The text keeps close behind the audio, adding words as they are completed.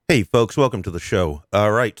Hey, folks, welcome to the show.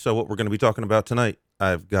 All right, so what we're going to be talking about tonight,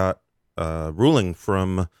 I've got a ruling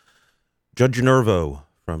from Judge Nervo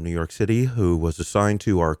from New York City, who was assigned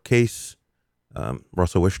to our case,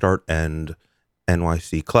 Russell Wishtart and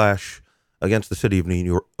NYC clash against the city of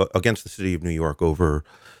New York over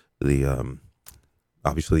the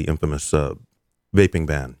obviously infamous vaping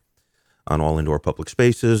ban on all indoor public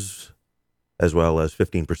spaces, as well as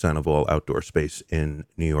 15% of all outdoor space in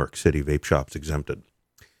New York City, vape shops exempted.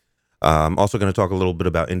 I'm also going to talk a little bit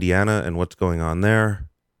about Indiana and what's going on there,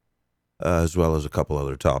 as well as a couple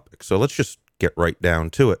other topics. So let's just get right down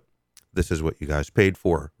to it. This is what you guys paid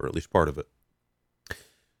for, or at least part of it.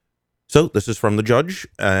 So this is from the judge,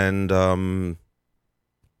 and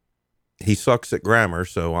he sucks at grammar,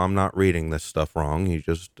 so I'm not reading this stuff wrong. He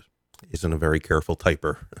just isn't a very careful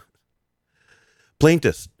typer.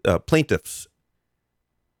 Plaintiffs,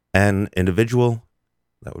 an individual,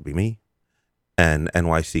 that would be me, and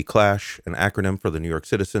NYC clash, an acronym for the New York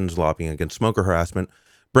citizens lobbying against smoker harassment,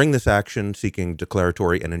 bring this action seeking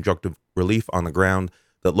declaratory and injunctive relief on the ground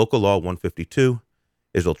that Local Law 152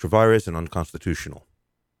 is ultra-virus and unconstitutional.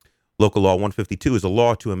 Local Law 152 is a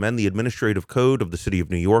law to amend the administrative code of the City of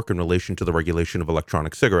New York in relation to the regulation of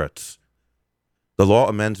electronic cigarettes. The law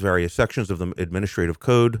amends various sections of the administrative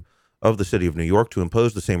code of the City of New York to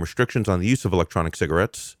impose the same restrictions on the use of electronic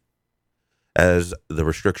cigarettes as the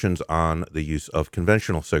restrictions on the use of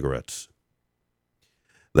conventional cigarettes.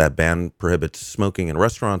 That ban prohibits smoking in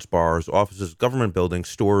restaurants, bars, offices, government buildings,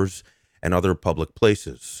 stores, and other public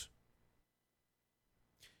places.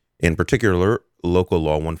 In particular, Local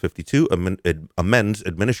Law 152 amends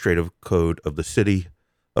Administrative Code of the City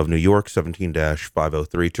of New York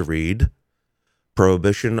 17-503 to read,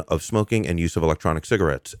 Prohibition of smoking and use of electronic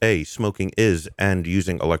cigarettes. A. Smoking is and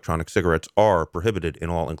using electronic cigarettes are prohibited in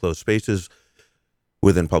all enclosed spaces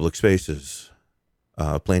within public spaces.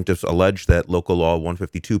 Plaintiffs allege that Local Law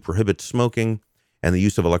 152 prohibits smoking and the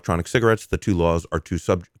use of electronic cigarettes. The two laws are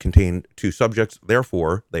contain two subjects.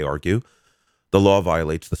 Therefore, they argue, the law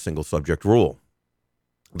violates the single subject rule.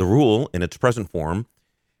 The rule, in its present form,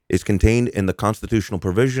 is contained in the constitutional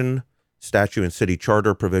provision, statute, and city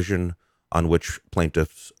charter provision on which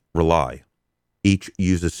plaintiffs rely. Each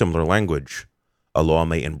uses similar language. A law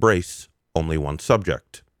may embrace only one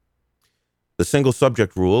subject. The single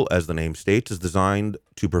subject rule, as the name states, is designed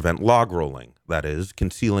to prevent log rolling, that is,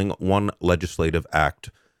 concealing one legislative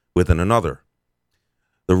act within another.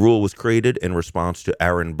 The rule was created in response to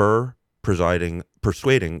Aaron Burr persuading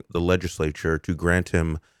the legislature to grant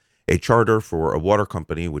him a charter for a water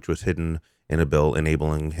company, which was hidden in a bill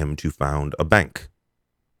enabling him to found a bank.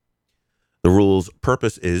 The rule's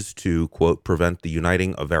purpose is to, quote, prevent the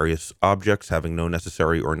uniting of various objects having no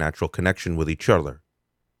necessary or natural connection with each other.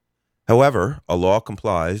 However, a law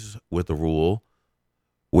complies with the rule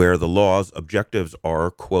where the law's objectives are,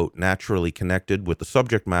 quote, naturally connected with the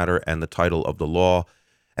subject matter and the title of the law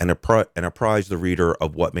and apprise the reader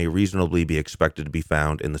of what may reasonably be expected to be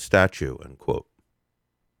found in the statute, end quote.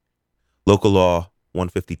 Local Law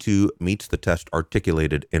 152 meets the test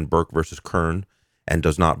articulated in Burke v. Kern and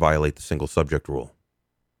does not violate the single subject rule.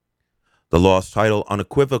 The law's title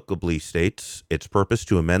unequivocally states its purpose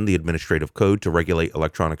to amend the administrative code to regulate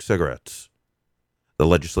electronic cigarettes. The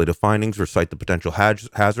legislative findings recite the potential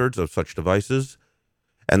hazards of such devices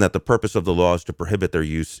and that the purpose of the law is to prohibit their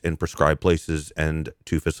use in prescribed places and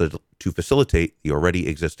to facilitate the already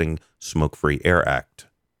existing Smoke-Free Air Act.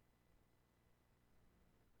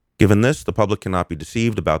 Given this, the public cannot be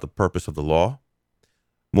deceived about the purpose of the law.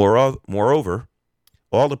 Moreover,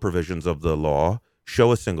 all the provisions of the law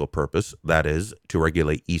show a single purpose, that is, to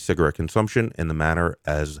regulate e-cigarette consumption in the manner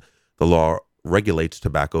as the law regulates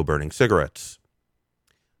tobacco-burning cigarettes.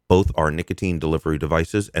 Both are nicotine delivery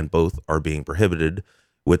devices, and both are being prohibited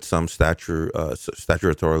with some statutorily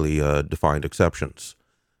defined exceptions.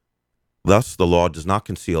 Thus, the law does not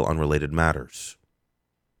conceal unrelated matters.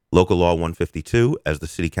 Local Law 152, as the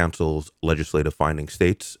City Council's legislative finding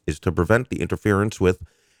states, is to prevent the interference with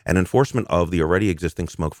and enforcement of the already existing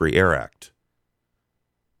Smoke-Free Air Act.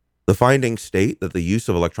 The findings state that the use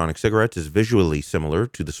of electronic cigarettes is visually similar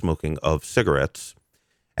to the smoking of cigarettes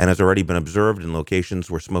and has already been observed in locations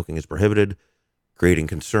where smoking is prohibited, creating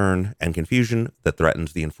concern and confusion that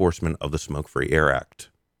threatens the enforcement of the Smoke-Free Air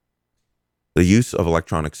Act. The use of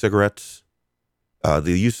electronic cigarette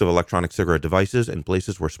devices in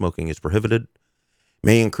places where smoking is prohibited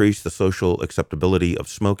may increase the social acceptability of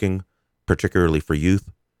smoking, particularly for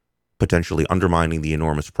youth, potentially undermining the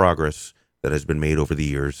enormous progress that has been made over the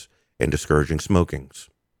years in discouraging smoking.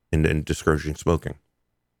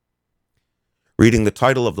 Reading the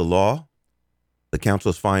title of the law, the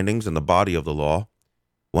council's findings, and the body of the law,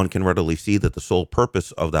 one can readily see that the sole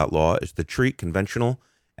purpose of that law is to treat conventional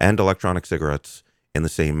and electronic cigarettes in the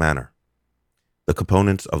same manner. The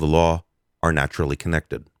components of the law are naturally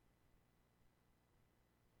connected.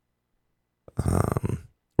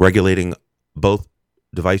 Regulating both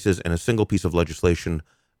devices in a single piece of legislation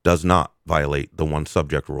does not violate the one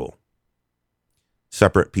subject rule.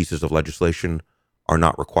 Separate pieces of legislation are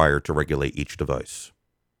not required to regulate each device.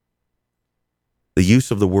 The use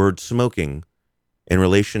of the word smoking in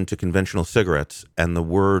relation to conventional cigarettes and the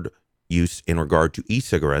word use in regard to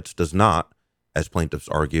e-cigarettes does not, as plaintiffs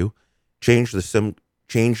argue, change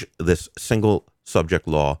this single subject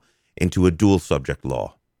law into a dual subject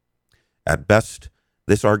law. At best,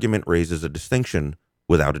 this argument raises a distinction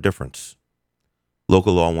without a difference.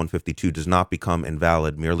 Local Law 152 does not become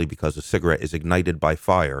invalid merely because a cigarette is ignited by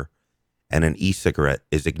fire and an e-cigarette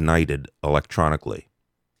is ignited electronically.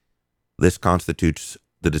 This constitutes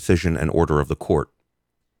the decision and order of the court,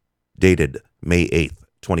 dated May 8th,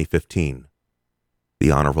 2015,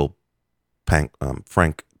 the Honorable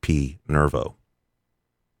Frank P. Nervo.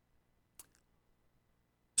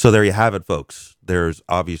 So there you have it, folks. There's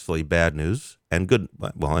obviously bad news and good,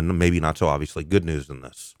 well, and maybe not so obviously good news in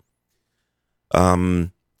this.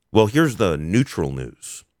 Well, here's the neutral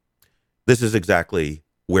news. This is exactly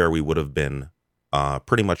where we would have been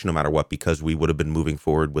pretty much no matter what, because we would have been moving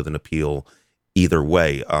forward with an appeal either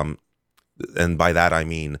way. And by that, I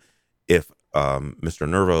mean, if Mr.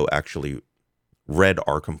 Nervo actually read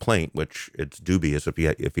our complaint, which it's dubious if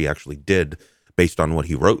he actually did, based on what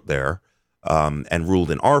he wrote there, and ruled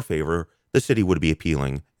in our favor, the city would be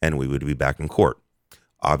appealing and we would be back in court.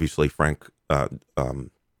 Obviously,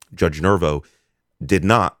 Judge Nervo did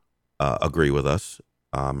not agree with us,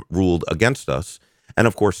 ruled against us, and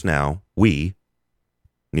of course now we,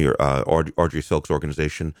 Audrey Silk's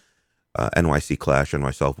organization, NYC Clash, and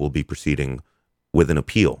myself will be proceeding with an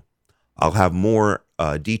appeal. I'll have more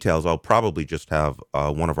details. I'll probably just have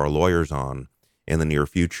one of our lawyers on in the near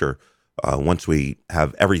future once we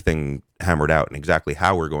have everything hammered out and exactly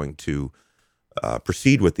how we're going to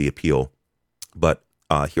proceed with the appeal. But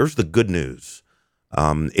here's the good news.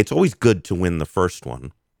 It's always good to win the first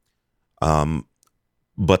one.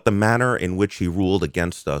 But the manner in which he ruled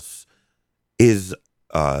against us is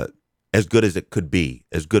as good as it could be,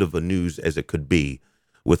 as good of a news as it could be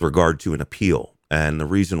with regard to an appeal. And the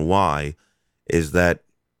reason why is that,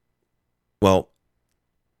 well,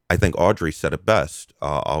 I think Audrey said it best.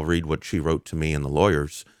 I'll read what she wrote to me and the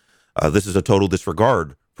lawyers. This is a total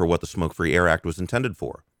disregard for what the Smoke-Free Air Act was intended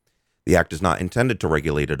for. The act is not intended to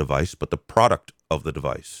regulate a device, but the product of the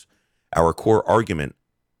device. Our core argument,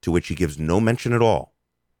 to which he gives no mention at all,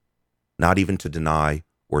 not even to deny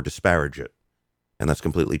or disparage it. And that's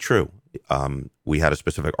completely true. We had a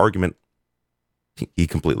specific argument. He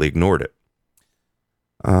completely ignored it.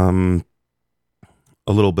 A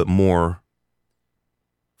little bit more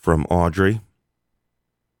from Audrey.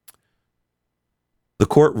 The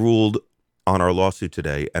court ruled on our lawsuit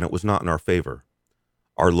today, and it was not in our favor.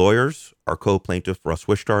 Our lawyers, our co-plaintiff Russ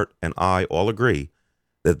Wishtart, and I all agree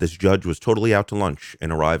that this judge was totally out to lunch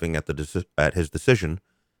in arriving at his decision,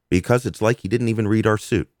 because it's like he didn't even read our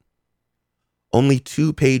suit. Only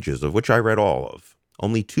 2 pages, of which I read all of,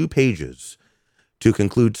 only 2 pages to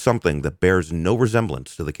conclude something that bears no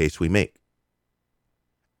resemblance to the case we make.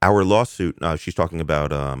 Our lawsuit, she's talking about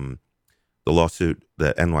the lawsuit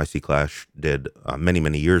that NYC Clash did many,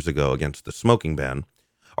 many years ago against the smoking ban.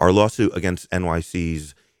 Our lawsuit against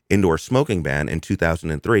NYC's indoor smoking ban in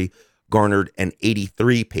 2003 garnered an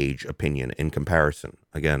 83-page opinion in comparison.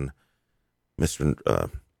 Again, Mr.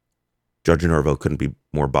 Judge Nervo couldn't be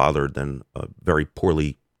more bothered than a very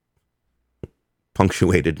poorly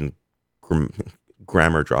punctuated and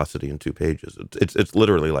grammar atrocity in 2 pages. It's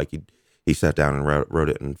literally like he sat down and wrote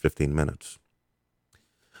it in 15 minutes.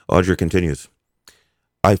 Audrey continues,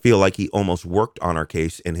 I feel like he almost worked on our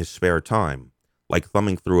case in his spare time, like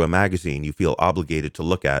thumbing through a magazine you feel obligated to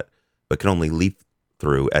look at, but can only leaf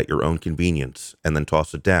through at your own convenience and then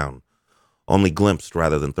toss it down, only glimpsed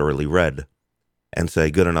rather than thoroughly read, and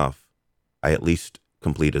say, good enough, I at least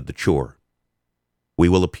completed the chore. We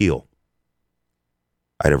will appeal.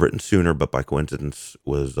 I'd have written sooner, but by coincidence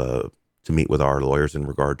was to meet with our lawyers in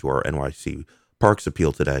regard to our NYC Parks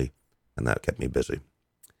appeal today, and that kept me busy.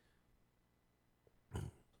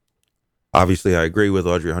 Obviously, I agree with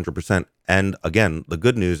Audrey 100%. And again, the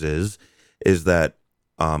good news is that,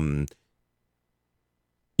 you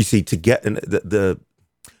see, to get in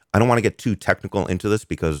I don't want to get too technical into this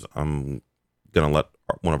because I'm going to let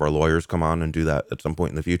one of our lawyers come on and do that at some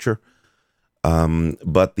point in the future.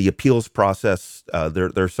 But the appeals process,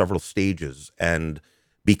 there are several stages. And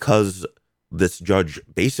because this judge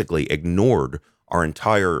basically ignored our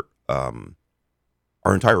entire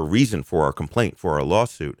reason for our complaint, for our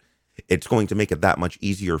lawsuit, it's going to make it that much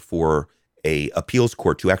easier for a appeals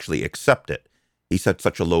court to actually accept it. He set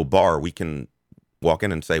such a low bar, we can walk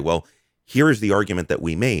in and say, well, here is the argument that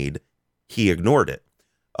we made. He ignored it.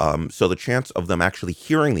 So the chance of them actually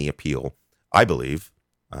hearing the appeal, I believe,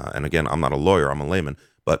 and again, I'm not a lawyer, I'm a layman,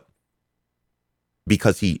 but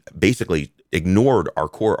because he basically ignored our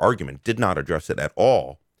core argument, did not address it at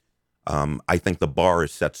all, I think the bar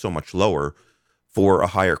is set so much lower for a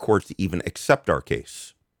higher court to even accept our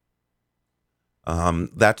case.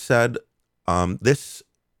 That said, this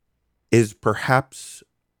is perhaps,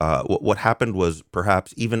 what happened was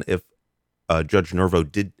perhaps even if Judge Nervo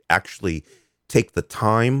did actually take the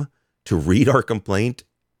time to read our complaint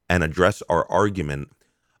and address our argument,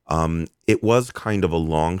 it was kind of a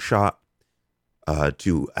long shot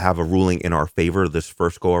to have a ruling in our favor this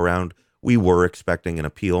first go around. We were expecting an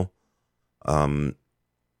appeal.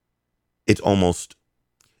 It's almost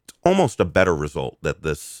a better result that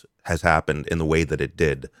this has happened in the way that it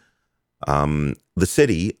did. The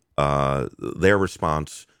city, their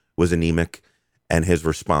response was anemic, and his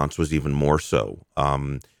response was even more so.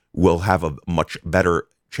 We'll have a much better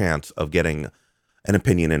chance of getting an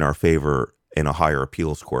opinion in our favor in a higher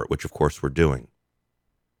appeals court, which of course we're doing.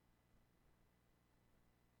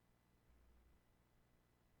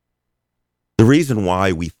 The reason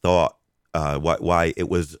why we thought, why it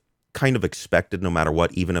was kind of expected no matter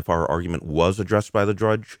what, even if our argument was addressed by the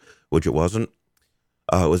judge, which it wasn't,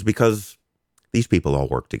 was because these people all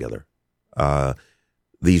work together.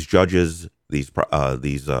 These judges, these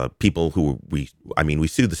people who we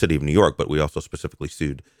sued the city of New York, but we also specifically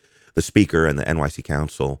sued the speaker and the NYC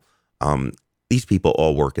council. These people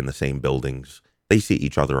all work in the same buildings. They see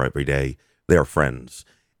each other every day. They're friends.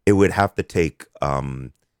 It would have to take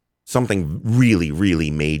something really,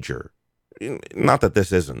 really major. Not that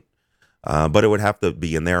this isn't, but it would have to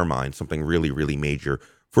be in their mind something really, really major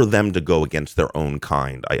for them to go against their own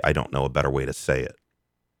kind. I don't know a better way to say it.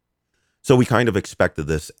 So we kind of expected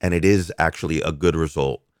this, and it is actually a good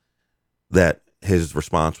result that his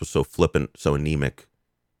response was so flippant, so anemic,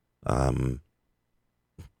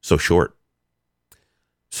 so short.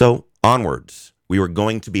 So onwards. We were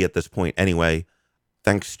going to be at this point anyway,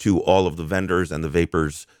 thanks to all of the vendors and the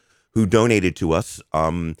vapors who donated to us.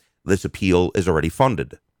 This appeal is already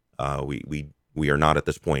funded. We are not at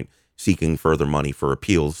this point seeking further money for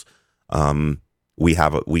appeals. We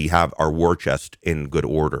have our war chest in good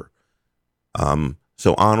order.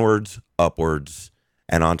 So onwards, upwards,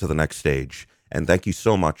 and on to the next stage. And thank you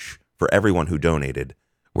so much for everyone who donated.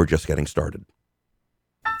 We're just getting started.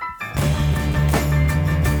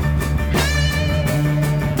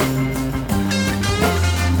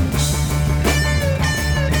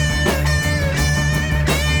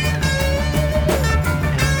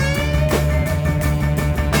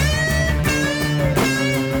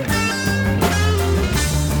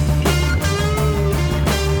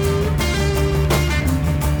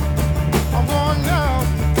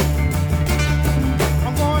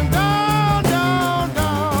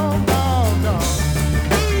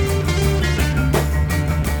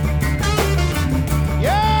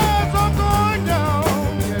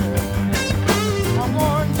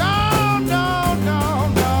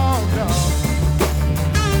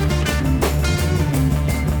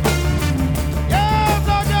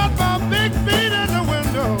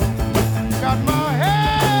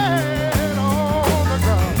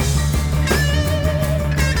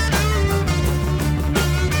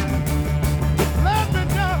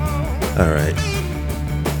 All right.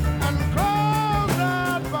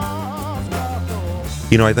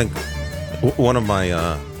 You know, I think one of my,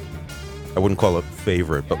 I wouldn't call it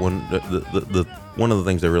favorite, but one of the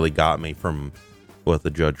things that really got me from what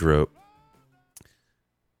the judge wrote,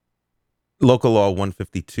 Local Law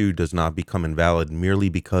 152 does not become invalid merely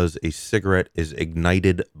because a cigarette is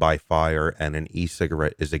ignited by fire and an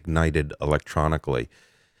e-cigarette is ignited electronically.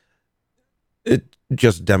 It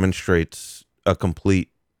just demonstrates a complete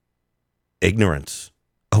ignorance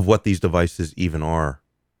of what these devices even are.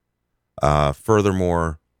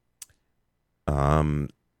 Furthermore, and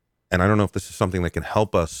I don't know if this is something that can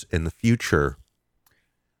help us in the future.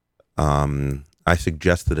 I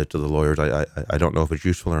suggested it to the lawyers. I don't know if it's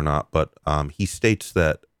useful or not, but he states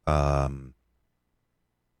that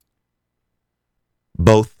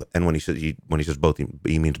both, and when he says both,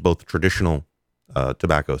 he means both traditional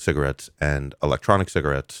tobacco cigarettes and electronic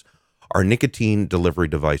cigarettes are nicotine delivery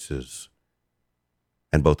devices,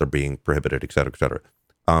 and both are being prohibited, et cetera, et cetera.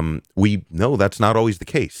 We know that's not always the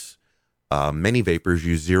case. Many vapors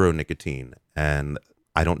use zero nicotine, and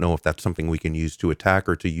I don't know if that's something we can use to attack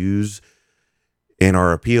or to use in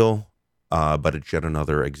our appeal, but it's yet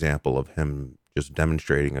another example of him just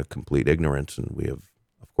demonstrating a complete ignorance. And we have,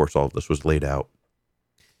 of course, all of this was laid out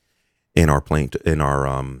in our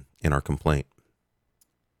complaint.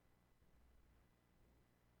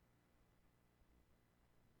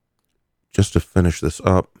 Just to finish this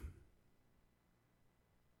up,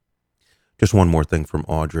 just one more thing from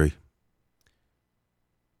Audrey.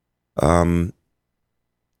 I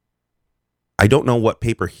don't know what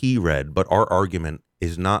paper he read, but our argument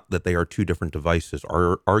is not that they are two different devices.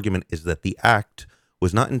 Our argument is that the act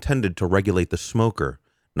was not intended to regulate the smoker,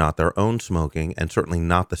 not their own smoking, and certainly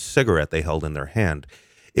not the cigarette they held in their hand.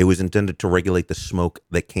 It was intended to regulate the smoke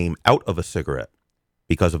that came out of a cigarette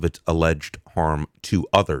because of its alleged harm to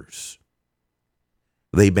others.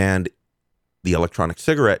 They banned the electronic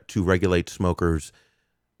cigarette to regulate smokers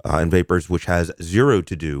and vapors, which has zero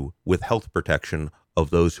to do with health protection of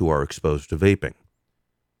those who are exposed to vaping.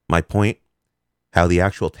 My point, how the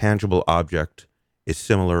actual tangible object is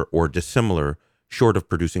similar or dissimilar, short of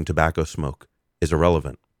producing tobacco smoke, is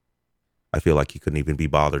irrelevant. I feel like he couldn't even be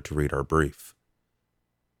bothered to read our brief.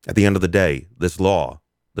 At the end of the day, this law,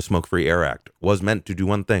 the Smoke-Free Air Act, was meant to do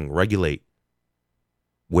one thing: regulate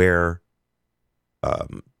where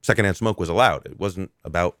secondhand smoke was allowed. It wasn't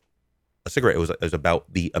about a cigarette. It was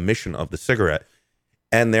about the emission of the cigarette.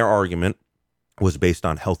 And their argument was based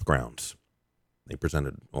on health grounds. They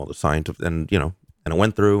presented all the scientific, and it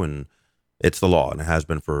went through, and it's the law, and it has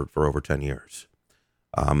been for over 10 years.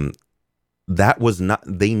 That was not,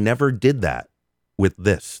 they never did that with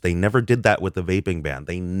this. They never did that with the vaping ban.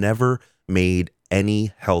 They never made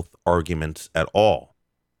any health arguments at all.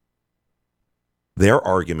 Their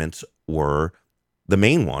arguments were, the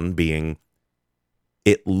main one being,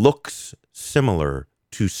 it looks similar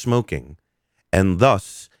to smoking, and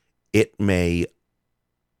thus it may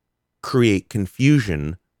create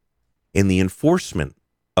confusion in the enforcement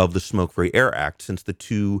of the Smoke-Free Air Act, since the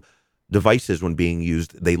two devices, when being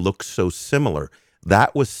used, they look so similar.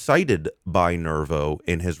 That was cited by Nervo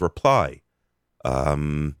in his reply.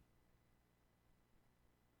 Well,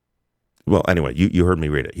 anyway, you heard me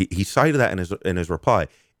read it. He cited that in his reply.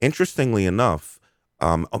 Interestingly enough,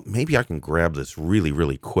 maybe I can grab this really,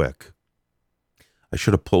 really quick. I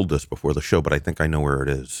should have pulled this before the show, but I think I know where it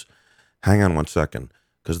is. Hang on one second,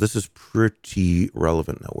 because this is pretty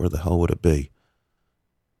relevant. Now, where the hell would it be?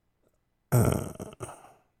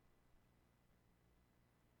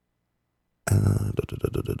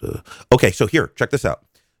 Okay, so here, check this out.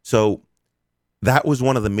 So that was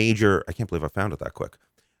one of the major, I can't believe I found it that quick.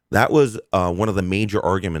 That was one of the major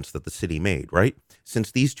arguments that the city made, right?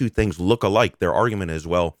 Since these two things look alike, their argument is,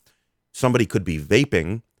 well, somebody could be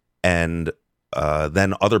vaping, and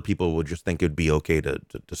then other people would just think it would be okay to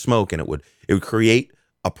smoke, and it would create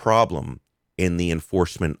a problem in the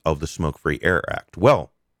enforcement of the Smoke-Free Air Act.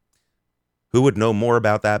 Well, who would know more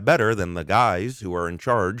about that better than the guys who are in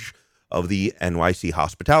charge of the NYC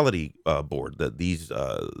Hospitality Board,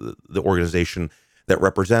 the organization that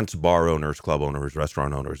represents bar owners, club owners,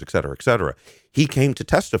 restaurant owners, et cetera, et cetera. He came to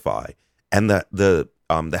testify, and the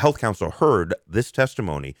health council heard this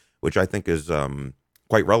testimony, which I think is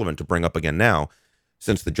quite relevant to bring up again now,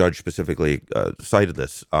 since the judge specifically cited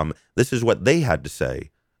this. This is what they had to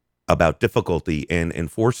say about difficulty in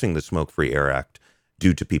enforcing the Smoke-Free Air Act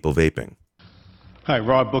due to people vaping. Hi,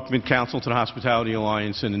 Rob Bookman, counsel to the Hospitality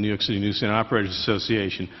Alliance and the New York City Newsstand Operators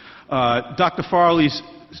Association. Dr. Farley's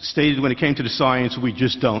stated when it came to the science, we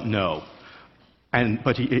just don't know. And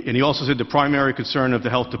he also said the primary concern of the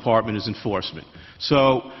health department is enforcement.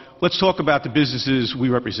 So let's talk about the businesses we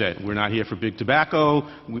represent. We're not here for big tobacco.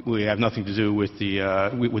 We have nothing to do with the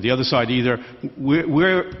other side either.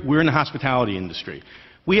 We're in the hospitality industry.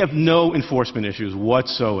 We have no enforcement issues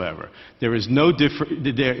whatsoever. There is no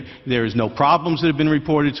problems that have been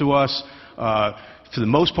reported to us. For the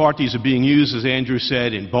most part, these are being used, as Andrew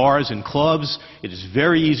said, in bars and clubs. It is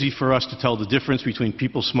very easy for us to tell the difference between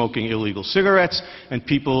people smoking illegal cigarettes and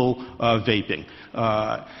people vaping.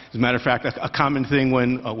 As a matter of fact, a common thing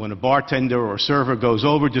when a bartender or a server goes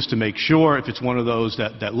over, just to make sure if it's one of those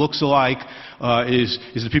that looks alike, is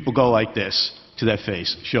that people go like this to their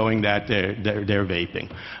face, showing that they're vaping.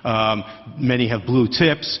 Many have blue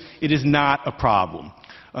tips. It is not a problem.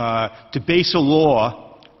 To base a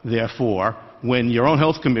law, therefore, when your own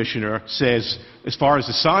health commissioner says, as far as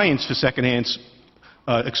the science for secondhand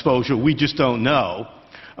exposure, we just don't know,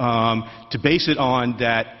 to base it on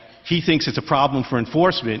that he thinks it's a problem for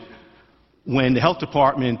enforcement, when the health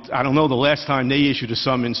department, I don't know the last time they issued a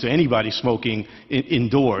summons to anybody smoking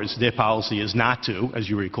indoors. Their policy is not to, as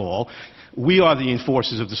you recall. We are the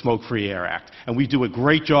enforcers of the Smoke-Free Air Act, and we do a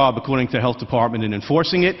great job, according to the Health Department, in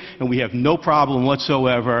enforcing it, and we have no problem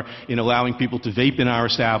whatsoever in allowing people to vape in our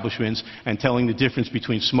establishments and telling the difference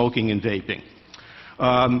between smoking and vaping.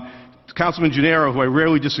 Councilman Gennaro, who I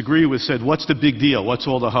rarely disagree with, said, what's the big deal? What's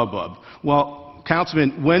all the hubbub? Well,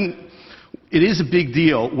 Councilman, it is a big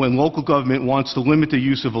deal when local government wants to limit the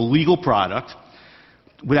use of a legal product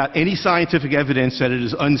without any scientific evidence that it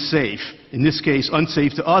is unsafe, in this case,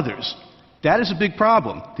 unsafe to others. That is a big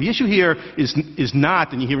problem. The issue here is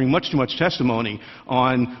not, and you're hearing much too much testimony,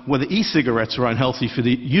 on whether e-cigarettes are unhealthy for the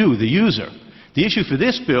user. The issue for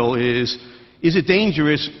this bill is it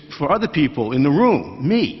dangerous for other people in the room,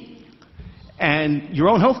 me? And your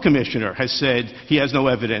own health commissioner has said he has no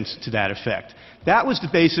evidence to that effect. That was the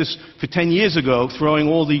basis for 10 years ago, throwing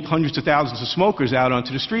all the hundreds of thousands of smokers out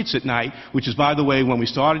onto the streets at night, which is, by the way, when we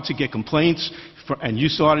started to get complaints, and you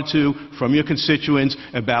started to, from your constituents,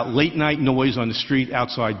 about late-night noise on the street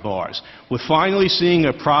outside bars. We're finally seeing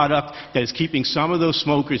a product that is keeping some of those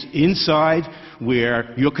smokers inside,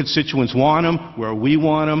 where your constituents want them, where we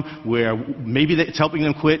want them, where maybe it's helping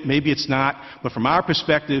them quit, maybe it's not. But from our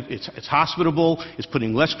perspective, it's hospitable, it's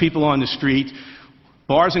putting less people on the street.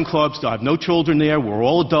 Bars and clubs have no children there. We're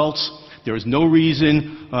all adults. There is no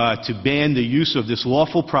reason to ban the use of this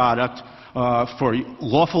lawful product for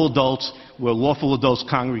lawful adults, where lawful adults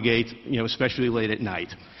congregate, especially late at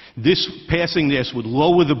night. Passing this would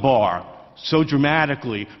lower the bar so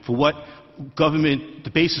dramatically for what government, the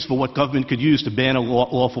basis for what government could use to ban a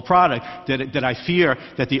lawful product, that I fear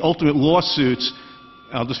that the ultimate lawsuits,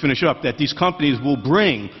 I'll just finish up, that these companies will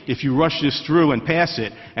bring if you rush this through and pass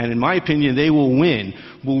it, and in my opinion they will win,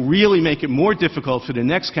 will really make it more difficult for the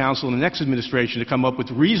next council and the next administration to come up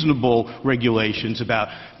with reasonable regulations about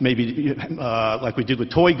maybe, like we did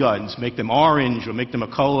with toy guns, make them orange or make them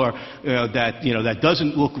a color that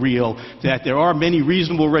doesn't look real, that there are many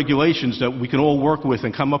reasonable regulations that we can all work with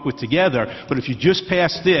and come up with together. But if you just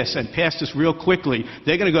pass this and pass this real quickly,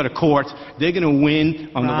 they're going to go to court, they're going to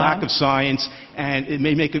win on the lack of science, and it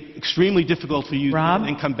may make it extremely difficult for you to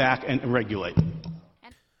then come back and regulate.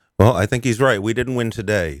 Well, I think he's right. We didn't win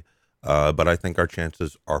today, but I think our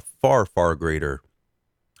chances are far, far greater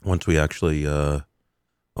once we actually, I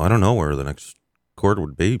don't know where the next court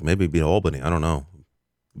would be. Maybe it'd be Albany. I don't know.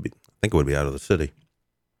 I think it would be out of the city.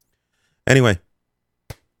 Anyway,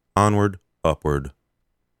 onward, upward.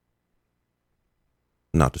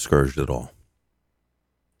 Not discouraged at all.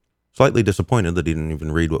 Slightly disappointed that he didn't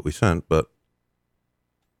even read what we sent, but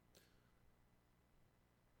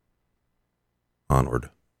onward.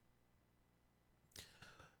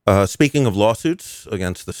 Speaking of lawsuits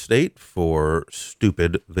against the state for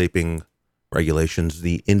stupid vaping regulations,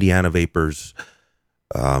 the Indiana vapors,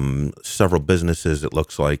 several businesses, it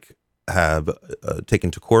looks like, have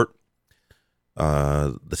taken to court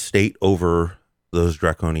the state over those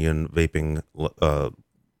draconian vaping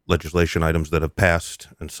legislation items that have passed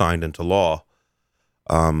and signed into law.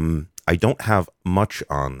 I don't have much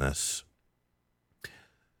on this.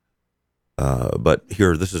 But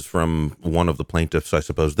here, this is from one of the plaintiffs, I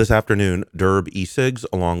suppose. This afternoon, Derb e-cigs,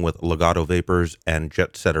 along with Legato Vapors and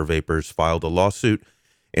Jet Setter Vapors, filed a lawsuit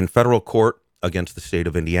in federal court against the state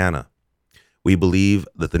of Indiana. We believe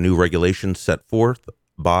that the new regulations set forth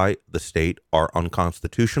by the state are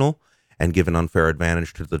unconstitutional and give an unfair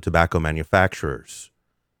advantage to the tobacco manufacturers.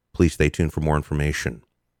 Please stay tuned for more information.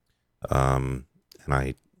 And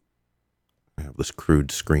I have this crude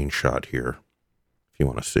screenshot here, if you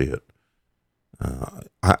want to see it.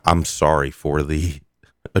 I'm sorry for the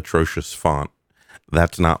atrocious font.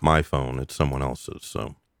 That's not my phone. It's someone else's.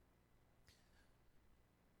 So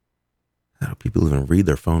how do people even read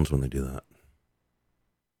their phones when they do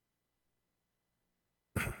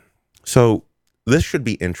that? So this should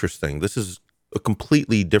be interesting. This is a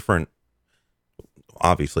completely different.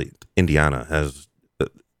 Obviously, Indiana has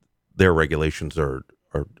their regulations are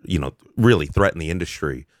really threaten the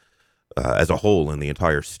industry as a whole in the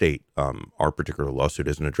entire state. Our particular lawsuit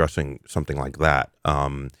isn't addressing something like that.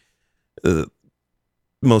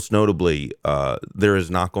 Most notably, there is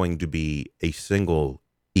not going to be a single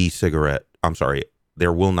e-cigarette. I'm sorry,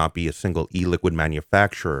 there will not be a single e-liquid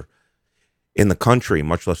manufacturer in the country,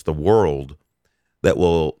 much less the world, that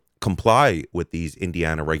will comply with these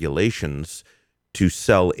Indiana regulations to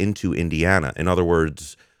sell into Indiana. In other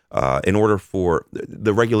words, in order for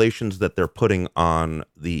the regulations that they're putting on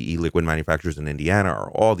the e-liquid manufacturers in Indiana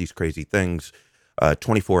are all these crazy things,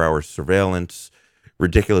 24-hour surveillance,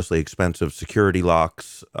 ridiculously expensive security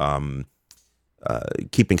locks,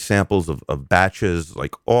 keeping samples of batches,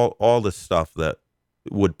 like all this stuff that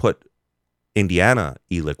would put Indiana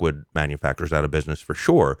e-liquid manufacturers out of business for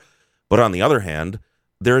sure. But on the other hand,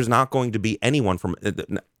 there is not going to be anyone from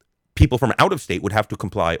people from out of state would have to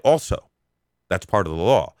comply also. That's part of the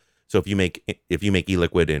law. So if you make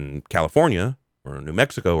e-liquid in California or New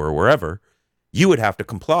Mexico or wherever, you would have to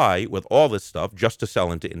comply with all this stuff just to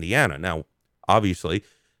sell into Indiana. Now, obviously,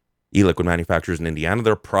 e-liquid manufacturers in Indiana,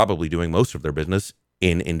 they're probably doing most of their business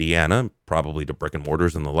in Indiana, probably to brick and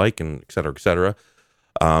mortars and the like, and et cetera, et cetera.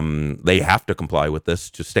 They have to comply with this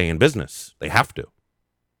to stay in business. They have to,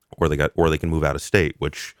 or they can move out of state.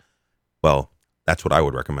 Which, well, that's what I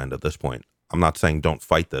would recommend at this point. I'm not saying don't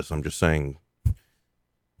fight this. I'm just saying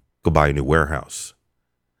go buy a new warehouse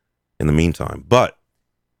in the meantime. But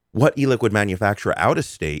what e-liquid manufacturer out of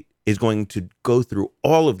state is going to go through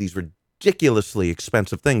all of these ridiculously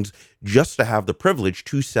expensive things just to have the privilege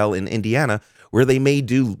to sell in Indiana, where they may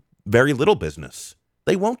do very little business?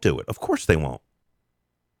 They won't do it. Of course they won't.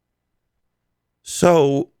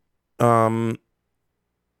 So, I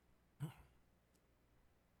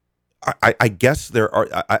guess there are.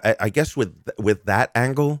 I guess with that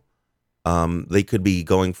angle, they could be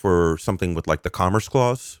going for something with like the Commerce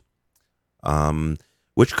Clause,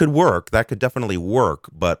 which could work. That could definitely work.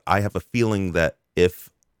 But I have a feeling that if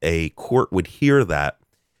a court would hear that,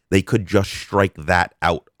 they could just strike that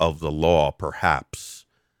out of the law, perhaps.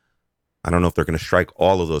 I don't know if they're going to strike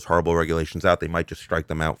all of those horrible regulations out. They might just strike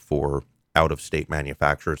them out for out-of-state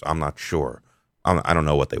manufacturers. I'm not sure. I don't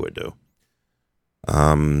know what they would do.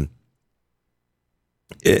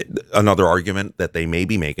 Another argument that they may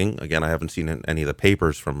be making, again, I haven't seen any of the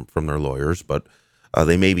papers from their lawyers, but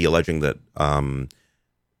they may be alleging that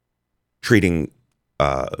treating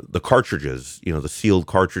the cartridges, the sealed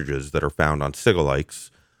cartridges that are found on cigalikes,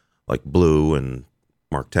 like Blue and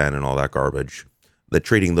Mark 10 and all that garbage, that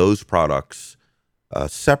treating those products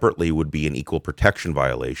separately would be an equal protection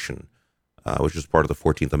violation, which is part of the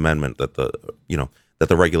 14th Amendment, that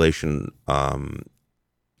the regulation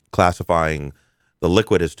classifying the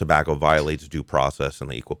liquid as tobacco violates due process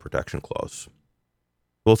and the Equal Protection Clause.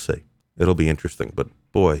 We'll see. It'll be interesting, but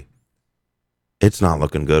boy, it's not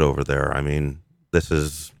looking good over there. I mean, this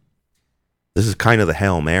is kind of the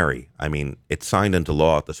Hail Mary. I mean, it's signed into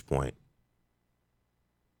law at this point.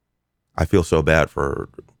 I feel so bad for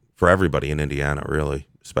everybody in Indiana, really,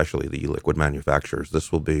 especially the liquid manufacturers.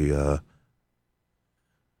 This will be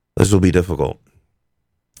difficult.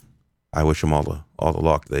 I wish them all the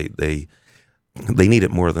luck. They need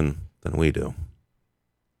it more than we do.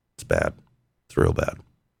 It's bad. It's real bad.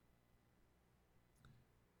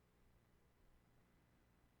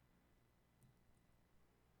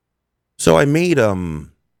 So I made a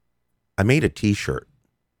T-shirt,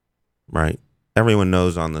 right? Everyone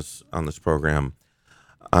knows on this program,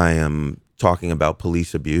 I am talking about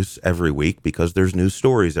police abuse every week because there's news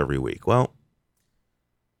stories every week. Well,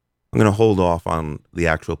 I'm going to hold off on the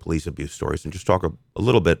actual police abuse stories and just talk a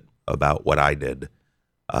little bit about what I did,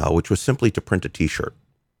 which was simply to print a T-shirt.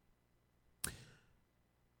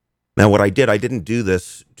 Now, what I did, I didn't do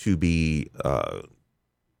this to be, I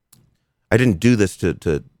didn't do this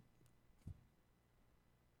to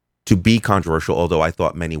be controversial, although I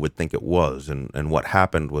thought many would think it was, and what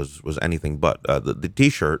happened was anything but. The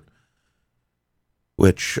T-shirt,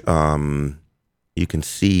 which you can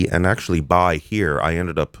see and actually buy here, I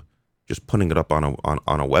ended up just putting it up on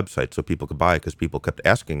a website so people could buy it, because people kept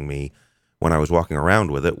asking me when I was walking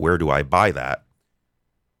around with it, where do I buy that?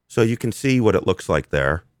 So you can see what it looks like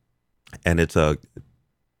there, and it's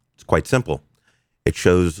quite simple. It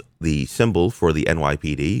shows the symbol for the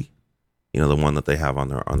NYPD, the one that they have on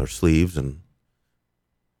their sleeves, and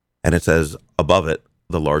it says above it,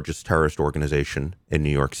 the largest terrorist organization in New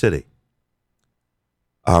York City.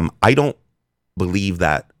 I don't believe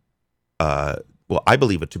that. Well, I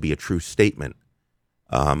believe it to be a true statement,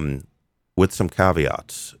 with some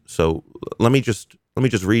caveats. So let me just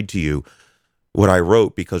read to you what I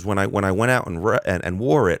wrote, because when I went out and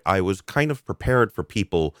wore it, I was kind of prepared for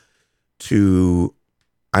people to,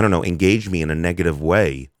 I don't know, engage me in a negative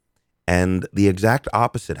way, and the exact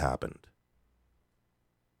opposite happened.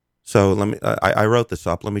 So I wrote this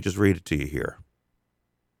up. Let me just read it to you here.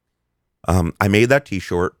 I made that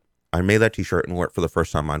T-shirt. And wore it for the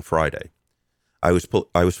first time on Friday. I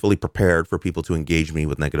was fully prepared for people to engage me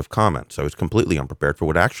with negative comments. I was completely unprepared for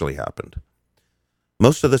what actually happened.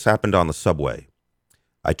 Most of this happened on the subway.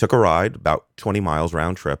 I took a ride about 20 miles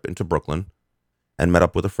round trip into Brooklyn and met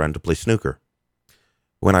up with a friend to play snooker.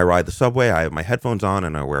 When I ride the subway, I have my headphones on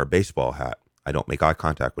and I wear a baseball hat. I don't make eye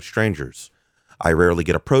contact with strangers. I rarely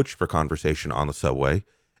get approached for conversation on the subway,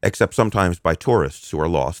 except sometimes by tourists who are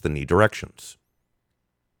lost and need directions.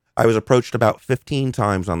 I was approached about 15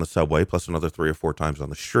 times on the subway, plus another 3 or 4 times on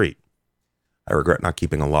the street. I regret not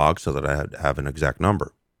keeping a log so that I have an exact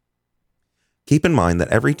number. Keep in mind that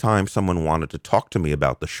every time someone wanted to talk to me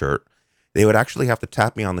about the shirt, they would actually have to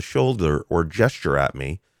tap me on the shoulder or gesture at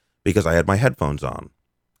me because I had my headphones on.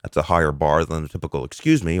 That's a higher bar than the typical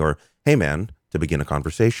 "excuse me" or "hey man" to begin a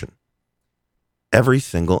conversation. Every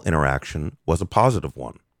single interaction was a positive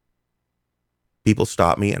one. People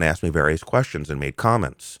stopped me and asked me various questions and made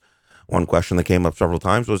comments. One question that came up several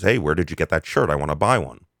times was, "Hey, where did you get that shirt? I want to buy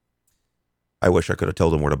one." I wish I could have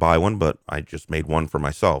told them where to buy one, but I just made one for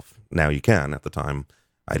myself. Now you can. At the time,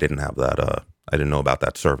 I didn't have that. I didn't know about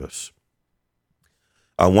that service.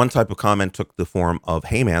 One type of comment took the form of,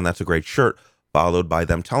 "Hey man, that's a great shirt," followed by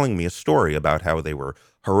them telling me a story about how they were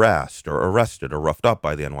harassed or arrested or roughed up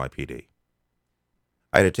by the NYPD.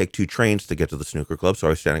 I had to take 2 trains to get to the snooker club, so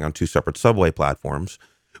I was standing on 2 separate subway platforms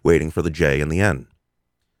waiting for the J and the N.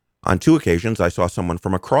 On 2 occasions, I saw someone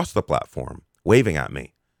from across the platform waving at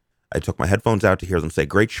me. I took my headphones out to hear them say,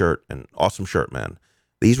 "Great shirt" and "Awesome shirt, man."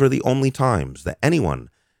 These were the only times that anyone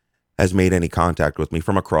has made any contact with me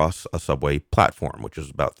from across a subway platform, which is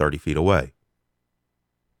about 30 feet away.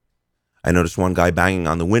 I noticed one guy banging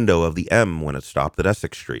on the window of the M when it stopped at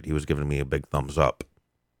Essex Street. He was giving me a big thumbs up.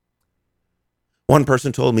 One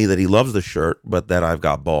person told me that he loves the shirt, but that I've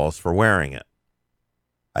got balls for wearing it.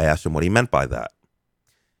 I asked him what he meant by that.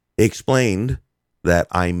 He explained that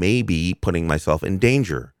I may be putting myself in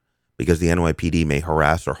danger because the NYPD may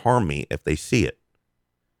harass or harm me if they see it.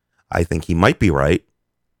 I think he might be right,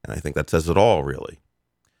 and I think that says it all, really.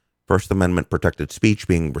 First Amendment protected speech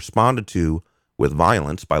being responded to with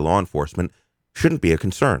violence by law enforcement shouldn't be a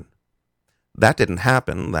concern. That didn't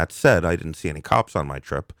happen. That said, I didn't see any cops on my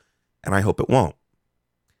trip, and I hope it won't.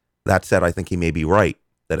 That said, I think he may be right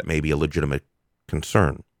that it may be a legitimate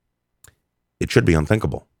concern. It should be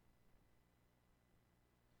unthinkable.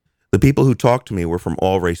 The people who talked to me were from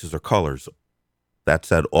all races or colors. That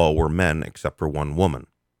said, all were men except for one woman.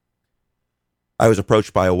 I was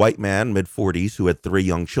approached by a white man, mid-40s, who had 3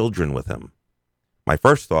 young children with him. My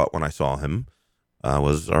first thought when I saw him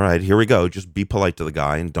was, all right, here we go. Just be polite to the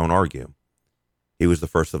guy and don't argue. He was the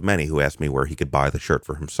first of many who asked me where he could buy the shirt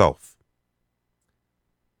for himself.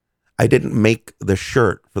 I didn't make the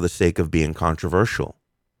shirt for the sake of being controversial.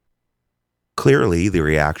 Clearly, the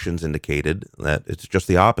reactions indicated that it's just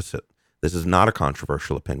the opposite. This is not a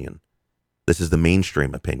controversial opinion. This is the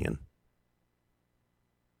mainstream opinion.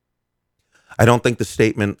 I don't think the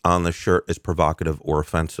statement on the shirt is provocative or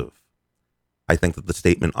offensive. I think that the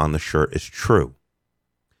statement on the shirt is true.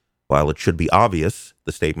 While it should be obvious,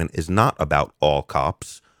 the statement is not about all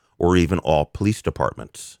cops or even all police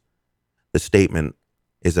departments. The statement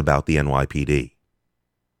is about the NYPD.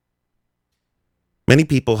 Many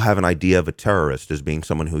people have an idea of a terrorist as being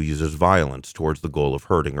someone who uses violence towards the goal of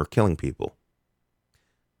hurting or killing people.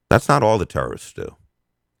 That's not all the terrorists do.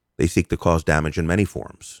 They seek to cause damage in many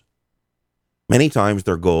forms. Many times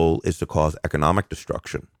their goal is to cause economic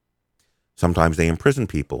destruction. Sometimes they imprison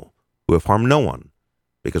people who have harmed no one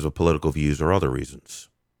because of political views or other reasons.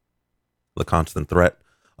 The constant threat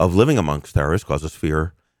of living amongst terrorists causes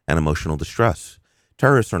fear and emotional distress.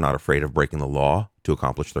 Terrorists are not afraid of breaking the law to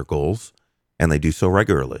accomplish their goals, and they do so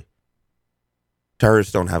regularly.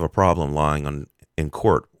 Terrorists don't have a problem lying in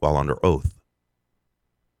court while under oath.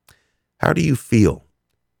 How do you feel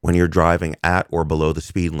when you're driving at or below the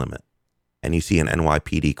speed limit and you see an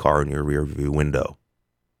NYPD car in your rearview window?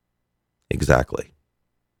 Exactly.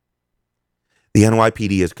 The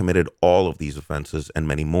NYPD has committed all of these offenses and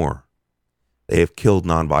many more. They have killed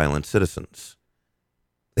nonviolent citizens.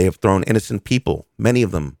 They have thrown innocent people, many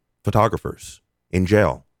of them photographers, in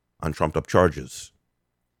jail on trumped-up charges.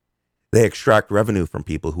 They extract revenue from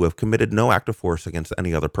people who have committed no act of force against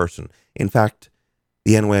any other person. In fact,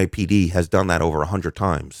 the NYPD has done that over 100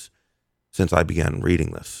 times since I began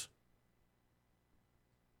reading this.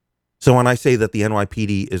 So when I say that the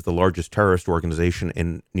NYPD is the largest terrorist organization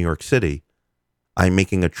in New York City, I'm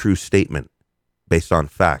making a true statement based on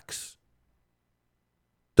facts.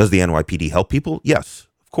 Does the NYPD help people? Yes,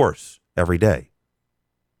 of course, every day.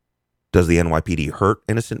 Does the NYPD hurt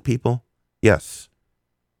innocent people? Yes,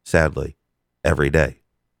 sadly, every day.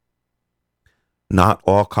 Not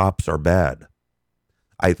all cops are bad.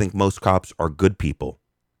 I think most cops are good people,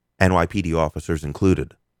 NYPD officers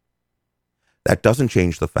included. That doesn't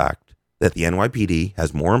change the fact that the NYPD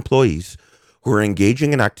has more employees who are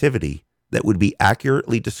engaging in activity that would be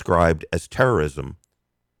accurately described as terrorism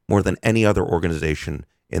more than any other organization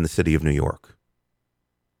in the city of New York.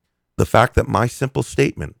 The fact that my simple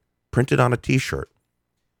statement, printed on a t-shirt,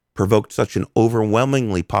 provoked such an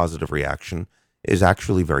overwhelmingly positive reaction is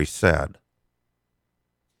actually very sad.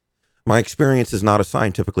 My experience is not a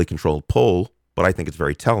scientifically controlled poll. but I think it's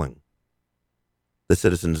very telling. The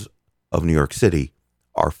citizens of New York City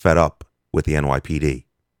are fed up with the NYPD.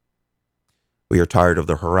 We are tired of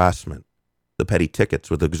the harassment, the petty tickets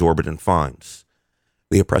with exorbitant fines,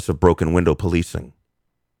 the oppressive broken window policing.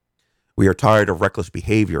 We are tired of reckless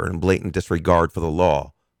behavior and blatant disregard for the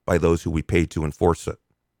law by those who we pay to enforce it.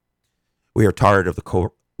 We are tired of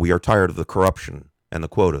the corruption and the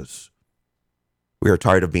quotas. We are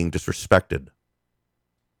tired of being disrespected.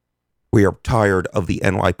 We are tired of the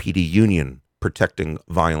NYPD union protecting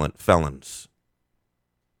violent felons.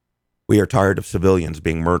 We are tired of civilians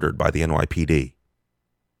being murdered by the NYPD.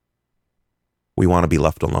 We want to be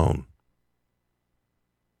left alone.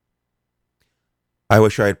 I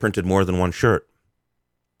wish I had printed more than one shirt.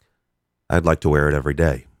 I'd like to wear it every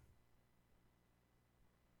day.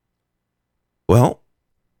 Well,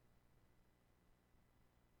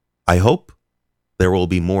 I hope there will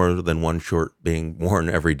be more than one shirt being worn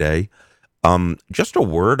every day. Just a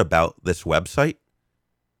word about this website.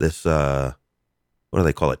 This, what do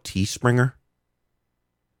they call it? Teespringer? I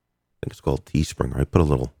think it's called Teespringer. I put a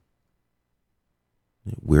little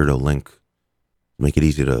weirdo link to make it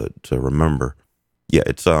easy to remember. Yeah,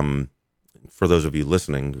 it's, for those of you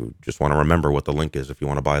listening who just want to remember what the link is if you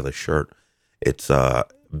want to buy this shirt, it's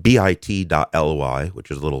bit.ly, which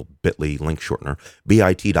is a little bit.ly link shortener,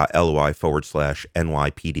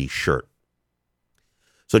 bit.ly/NYPD shirt.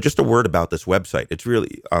 So just a word about this website. It's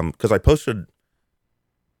really, because I posted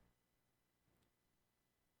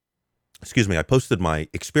my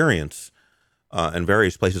experience in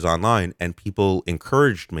various places online, and people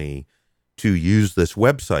encouraged me to use this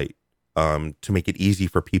website to make it easy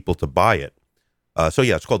for people to buy it. So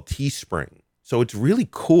yeah, it's called Teespring. So it's really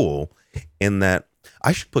cool in that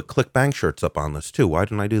I should put ClickBang shirts up on this too. Why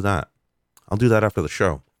didn't I do that? I'll do that after the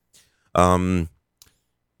show. I'll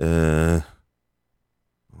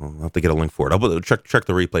have to get a link for it. I'll check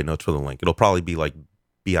the replay notes for the link. It'll probably be like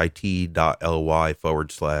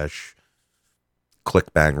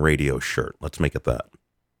bit.ly/ClickBang radio shirt. Let's make it that.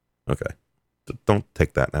 Okay. Don't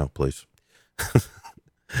take that now, please.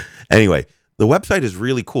 Anyway, the website is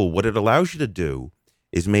really cool. What it allows you to do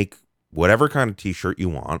is make whatever kind of t-shirt you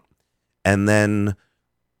want, and then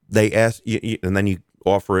they ask you, and then you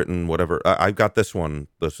offer it and whatever. I've got this one,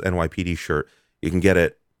 this NYPD shirt. You can get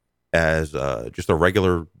it as just a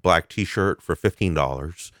regular black t-shirt for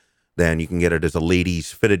 $15. Then you can get it as a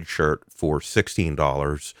ladies fitted shirt for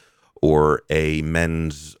 $16, or a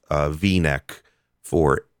men's V-neck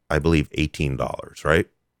for, I believe, $18, right?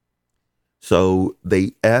 So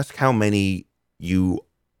they ask how many you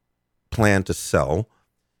plan to sell,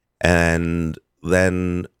 and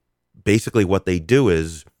then basically what they do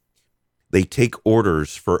is they take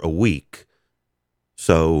orders for a week.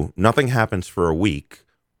 So nothing happens for a week,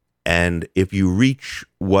 and if you reach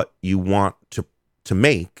what you want to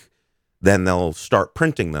make, then they'll start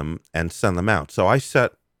printing them and send them out. So I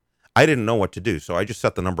didn't know what to do, so I just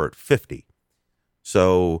set the number at 50.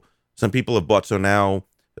 So some people have bought, so now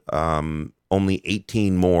only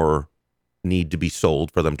 18 more need to be sold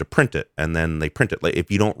for them to print it, and then they print it. If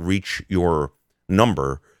you don't reach your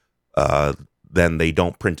number, then they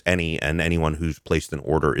don't print any, and anyone who's placed an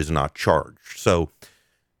order is not charged. So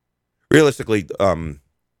realistically, the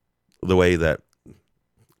way that,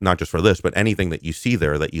 not just for this, but anything that you see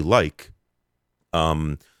there that you like,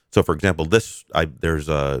 so for example, there's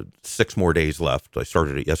 6 more days left. I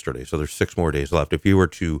started it yesterday, so there's 6 more days left. If you were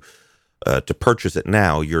to purchase it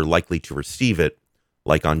now, you're likely to receive it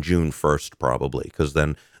like on June 1st, probably, because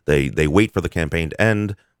then they wait for the campaign to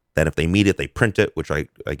end. Then if they meet it, they print it, which I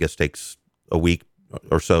guess takes a week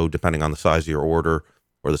or so, depending on the size of your order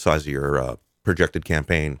or the size of your projected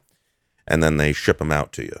campaign. And then they ship them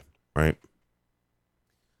out to you, right?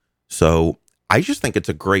 So I just think it's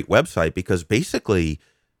a great website because basically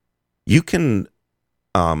you can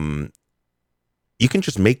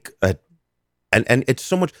just make and it's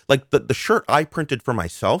so much like the shirt I printed for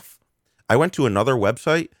myself. I went to another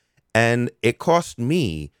website and it cost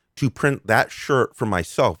me to print that shirt for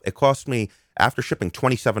myself. It cost me, after shipping,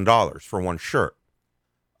 $27 for one shirt.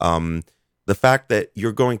 The fact that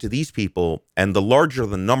you're going to these people, and the larger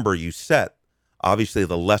the number you set, obviously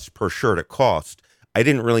the less per shirt it cost. I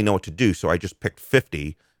didn't really know what to do, so I just picked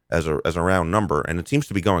 50 as a round number, and it seems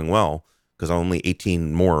to be going well because only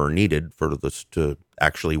 18 more are needed for this to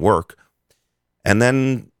actually work. And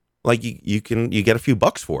then like you get a few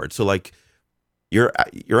bucks for it. So like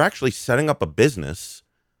you're actually setting up a business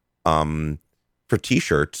for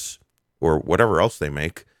t-shirts or whatever else they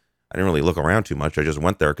make. I didn't really look around too much. I just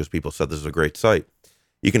went there because people said this is a great site.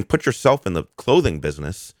 You can put yourself in the clothing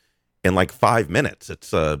business in like 5 minutes.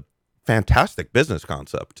 It's a fantastic business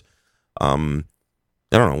concept. I don't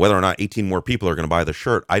know whether or not 18 more people are going to buy the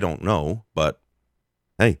shirt. I don't know, but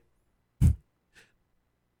hey,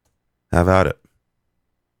 have at it.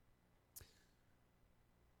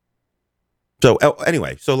 So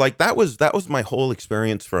anyway, so like that was my whole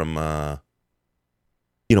experience from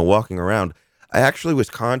walking around. I actually was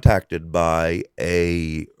contacted by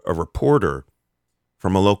a reporter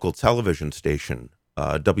from a local television station,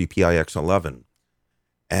 WPIX 11,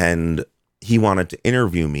 and he wanted to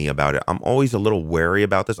interview me about it. I'm always a little wary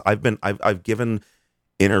about this. I've given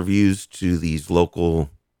interviews to these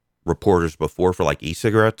local reporters before for like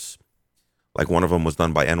e-cigarettes. Like one of them was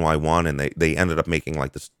done by NY1, and they ended up making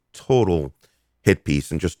like this total hit piece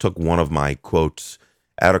and just took one of my quotes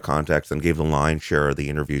out of context and gave the lion's share of the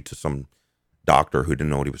interview to some doctor who didn't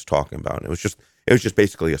know what he was talking about. And it was just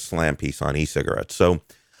basically a slam piece on e-cigarettes. So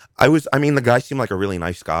the guy seemed like a really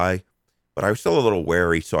nice guy, but I was still a little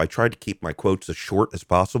wary. So I tried to keep my quotes as short as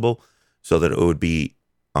possible so that it would be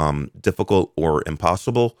difficult or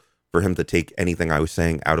impossible for him to take anything I was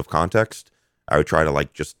saying out of context. I would try to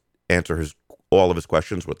like just answer all of his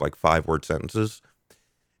questions with like 5-word sentences.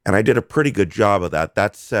 And I did a pretty good job of that.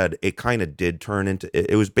 That said, it kind of did turn into,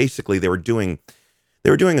 it was basically, they were doing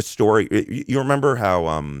a story. You remember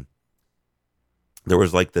how there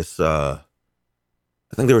was like this, I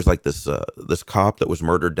think there was like this cop that was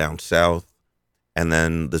murdered down south. And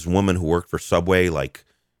then this woman who worked for Subway, like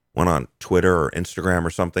went on Twitter or Instagram or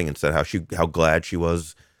something and said how glad she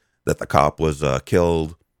was that the cop was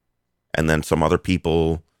killed. And then some other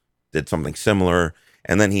people did something similar.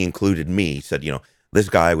 And then he included me, said, this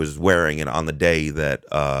guy was wearing it on the day that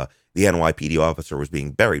the NYPD officer was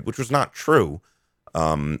being buried, which was not true.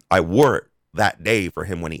 I wore it that day for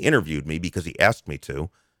him when he interviewed me because he asked me to.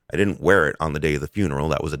 I didn't wear it on the day of the funeral.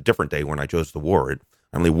 That was a different day when I chose to wear it.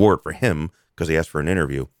 I only wore it for him because he asked for an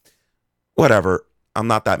interview. Whatever. I'm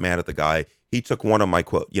not that mad at the guy. He took one of my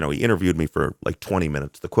quote. He interviewed me for like 20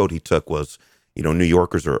 minutes. The quote he took was, New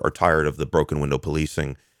Yorkers are tired of the broken window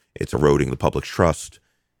policing. It's eroding the public's trust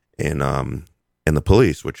in the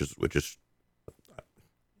police, which is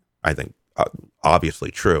I think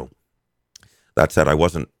obviously true. That said, I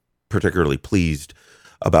wasn't particularly pleased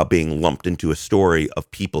about being lumped into a story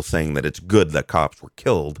of people saying that it's good that cops were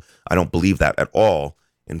killed. I don't believe that at all.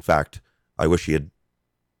 In fact, I wish he had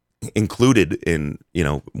included in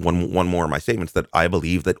one more of my statements that I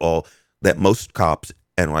believe that most cops,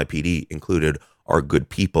 NYPD included, are good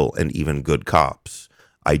people and even good cops.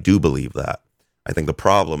 I do believe that. I think the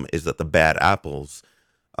problem is that the bad apples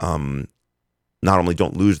not only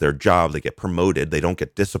don't lose their job, they get promoted, they don't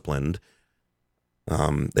get disciplined,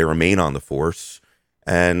 they remain on the force,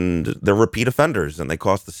 and they're repeat offenders, and they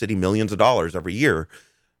cost the city millions of dollars every year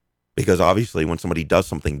because obviously when somebody does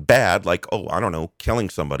something bad, like, killing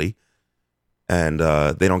somebody, and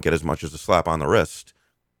they don't get as much as a slap on the wrist,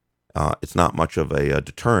 it's not much of a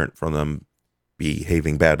deterrent from them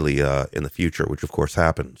behaving badly in the future, which of course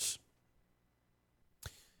happens.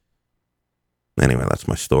 Anyway, that's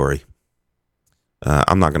my story.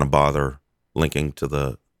 I'm not going to bother linking to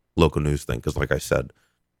the local news thing because, like I said,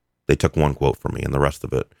 they took one quote from me, and the rest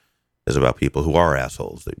of it is about people who are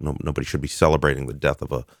assholes. Nobody should be celebrating the death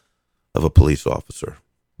of a police officer.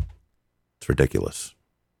 It's ridiculous.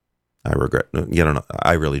 I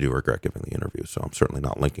really do regret giving the interview, so I'm certainly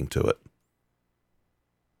not linking to it.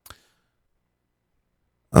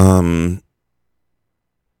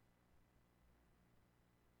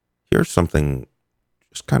 Here's something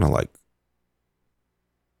just kind of like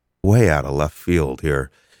way out of left field here.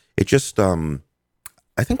 It just, I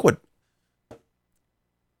think what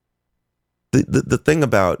the thing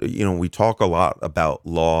about, we talk a lot about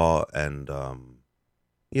law and,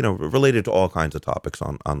 related to all kinds of topics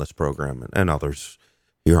on this program and others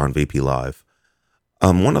here on VP Live.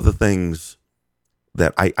 One of the things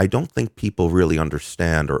that I don't think people really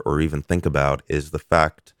understand or even think about is the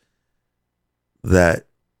fact that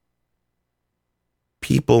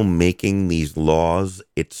people making these laws,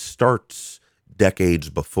 it starts decades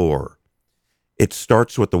before. It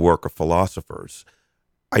starts with the work of philosophers.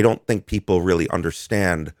 I don't think people really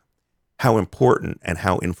understand how important and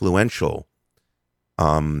how influential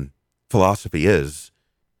philosophy is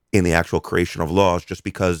in the actual creation of laws, just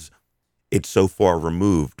because it's so far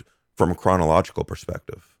removed from a chronological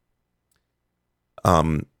perspective.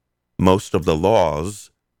 Most of the laws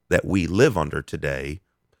that we live under today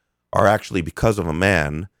are actually because of a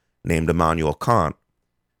man named Immanuel Kant,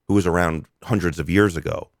 who was around hundreds of years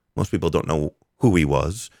ago. Most people don't know who he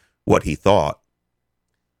was, what he thought.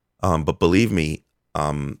 But believe me,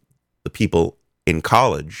 the people in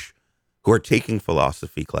college who are taking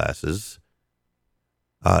philosophy classes,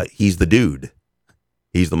 he's the dude.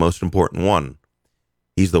 He's the most important one.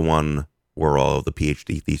 He's the one where all of the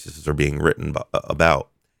PhD theses are being written about.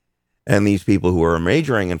 And these people who are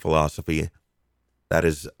majoring in philosophy, that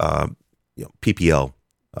is, PPL,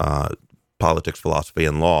 politics, philosophy,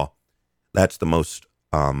 and law, that's the most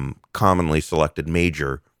commonly selected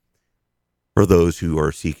major for those who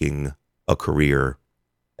are seeking a career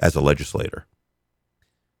as a legislator.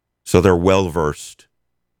 So they're well versed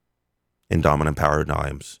in dominant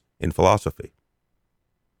paradigms in philosophy.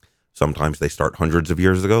 Sometimes they start hundreds of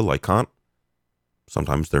years ago, like Kant.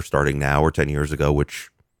 Sometimes they're starting now or 10 years ago, which,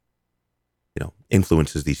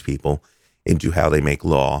 influences these people into how they make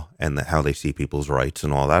law and how they see people's rights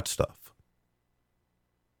and all that stuff.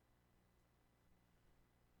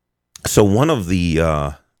 So one of the,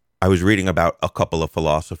 I was reading about a couple of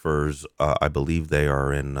philosophers, I believe they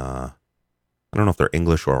are in, I don't know if they're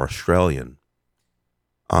English or Australian,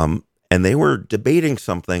 and they were debating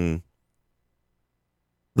something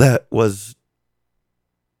that was,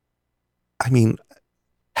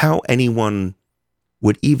 how anyone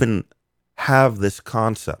would even have this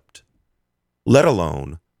concept, let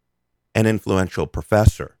alone an influential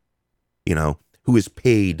professor, who is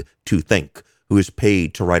paid to think, who is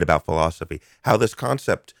paid to write about philosophy, how this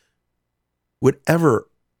concept would ever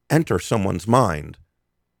enter someone's mind.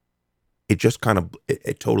 It just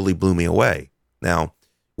it totally blew me away. Now,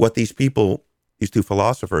 what these two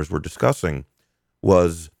philosophers were discussing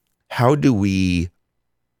was, how do we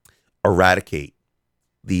eradicate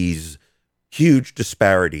these huge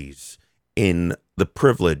disparities in the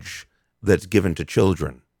privilege that's given to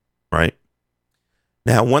children, right?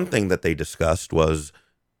 Now, one thing that they discussed was,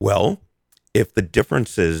 well, if the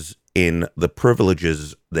differences in the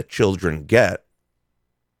privileges that children get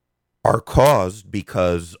are caused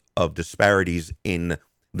because of disparities in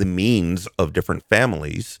the means of different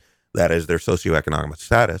families, that is their socioeconomic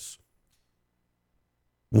status,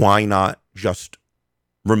 why not just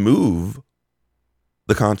remove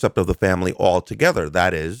the concept of the family altogether?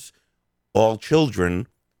 That is, all children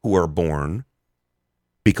who are born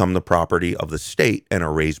become the property of the state and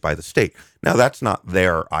are raised by the state. Now, that's not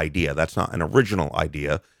their idea. That's not an original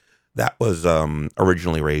idea. That was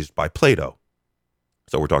originally raised by Plato.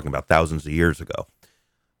 So we're talking about thousands of years ago.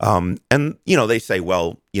 And, they say,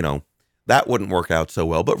 well, that wouldn't work out so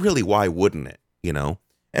well, but really, why wouldn't it?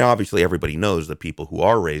 And obviously everybody knows that people who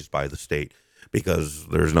are raised by the state, because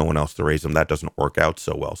there's no one else to raise them, that doesn't work out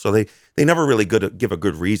so well. So they never really give a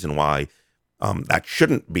good reason why that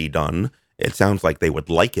shouldn't be done. It sounds like they would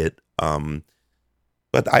like it,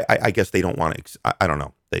 but I guess they don't want to. I don't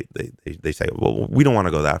know. They say, well, we don't want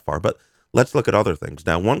to go that far, but let's look at other things.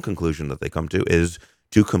 Now, one conclusion that they come to is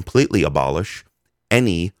to completely abolish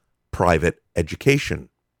any private education.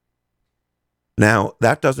 Now,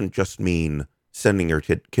 that doesn't just mean sending your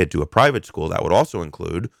kid to a private school. That would also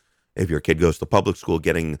include, if your kid goes to public school,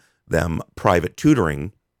 getting them private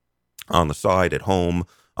tutoring on the side, at home,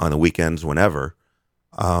 on the weekends, whenever,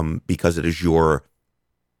 because it is your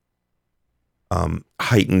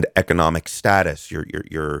heightened economic status,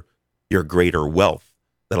 your greater wealth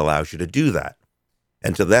that allows you to do that.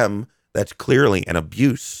 And to them, that's clearly an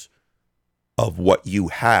abuse of what you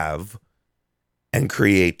have, and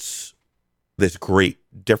creates this great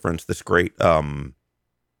difference, this great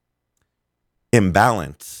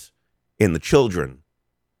imbalance in the children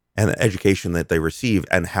and the education that they receive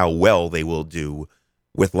and how well they will do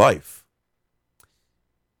with life.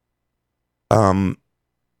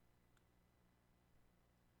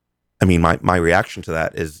 My reaction to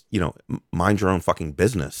that is, mind your own fucking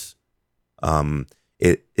business.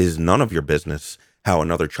 It is none of your business how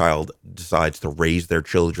another child decides to raise their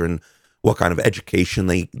children, what kind of education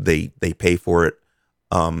they pay for it.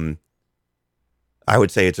 I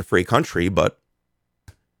would say it's a free country, but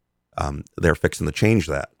they're fixing to change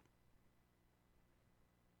that.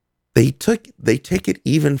 They take it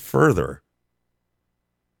even further.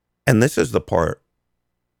 And this is the part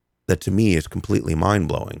that to me is completely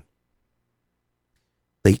mind-blowing.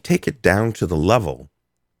 They take it down to the level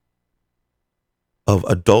of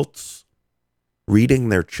adults reading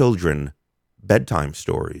their children bedtime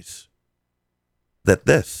stories, that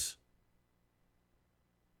this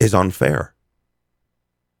is unfair.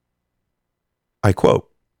 I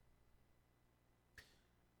quote,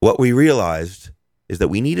 "What we realized is that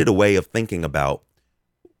we needed a way of thinking about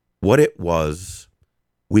what it was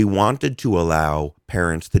we wanted to allow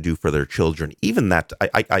parents to do for their children." Even that,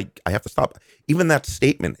 I have to stop. Even that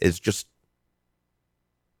statement is just,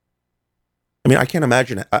 I can't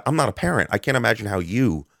imagine. I'm not a parent. I can't imagine how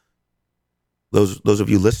those of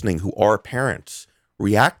you listening who are parents,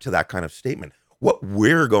 react to that kind of statement. What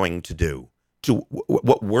we're going to do,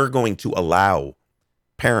 what we're going to allow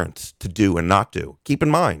parents to do and not do. Keep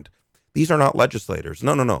in mind, these are not legislators.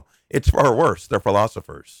 No, no, no. It's far worse. They're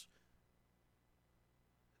philosophers.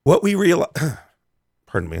 What we realize,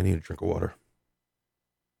 pardon me, I need a drink of water.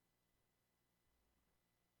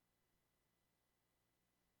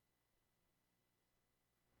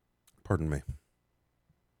 Pardon me.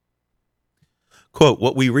 Quote,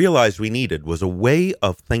 what we realized we needed was a way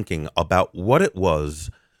of thinking about what it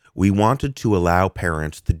was we wanted to allow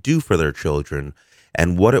parents to do for their children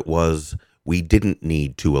and what it was we didn't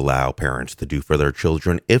need to allow parents to do for their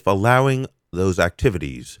children if allowing those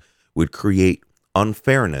activities would create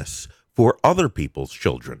unfairness for other people's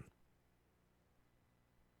children.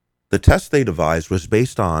 The test they devised was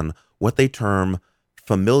based on what they term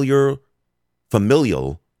familial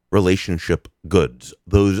relationship goods,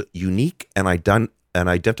 those unique and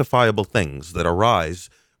identifiable things that arise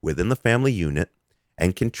within the family unit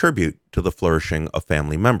and contribute to the flourishing of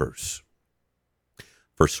family members.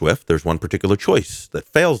 For Swift, there's one particular choice that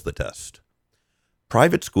fails the test.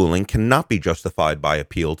 Private schooling cannot be justified by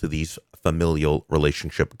appeal to these familial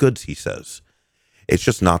relationship goods, he says. It's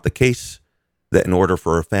just not the case that in order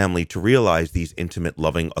for a family to realize these intimate,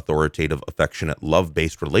 loving, authoritative, affectionate,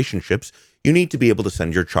 love-based relationships, you need to be able to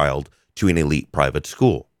send your child to an elite private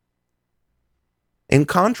school. In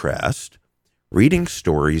contrast, reading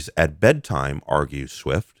stories at bedtime, argues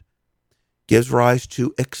Swift, gives rise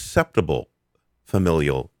to acceptable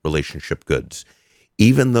familial relationship goods,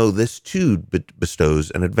 even though this too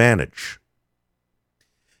bestows an advantage.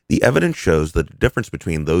 The evidence shows that the difference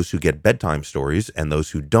between those who get bedtime stories and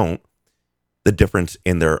those who don't, the difference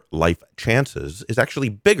in their life chances, is actually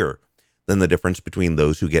bigger than the difference between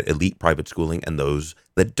those who get elite private schooling and those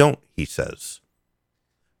that don't, he says.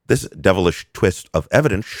 This devilish twist of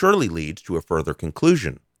evidence surely leads to a further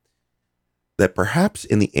conclusion, that perhaps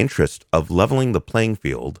in the interest of leveling the playing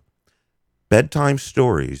field, bedtime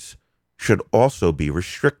stories should also be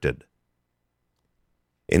restricted.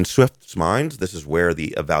 In Swift's mind, this is where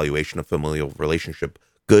the evaluation of familial relationship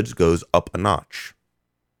goods goes up a notch.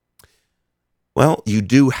 Well, you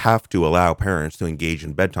do have to allow parents to engage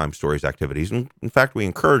in bedtime stories activities, and in fact, we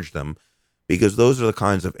encourage them because those are the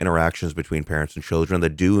kinds of interactions between parents and children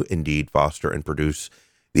that do indeed foster and produce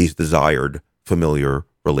these desired familiar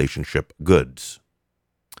relationship goods.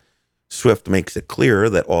 Swift makes it clear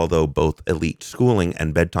that although both elite schooling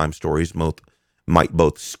and bedtime stories might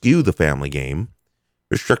both skew the family game,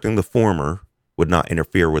 restricting the former would not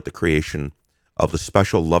interfere with the creation of the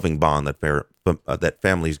special loving bond that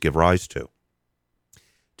families give rise to.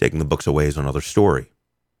 Taking the books away is another story.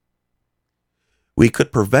 We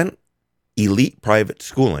could prevent elite private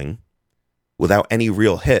schooling without any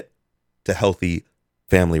real hit to healthy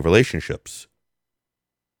family relationships.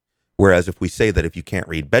 Whereas if we say that if you can't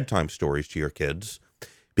read bedtime stories to your kids,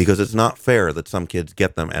 because it's not fair that some kids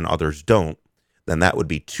get them and others don't, then that would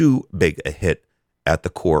be too big a hit at the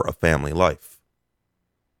core of family life.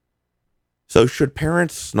 So should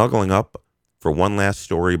parents snuggling up for one last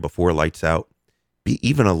story before lights out be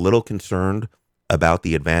even a little concerned about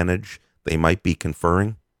the advantage they might be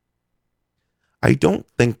conferring? I don't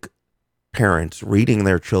think parents reading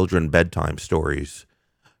their children bedtime stories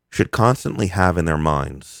should constantly have in their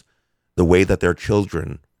minds the way that their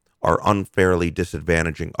children are unfairly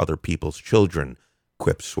disadvantaging other people's children,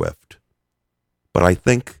 quips Swift. But I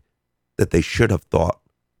think that they should have thought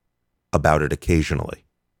about it occasionally.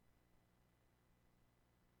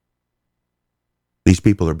 These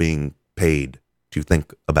people are being paid to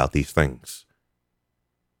think about these things.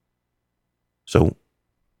 So,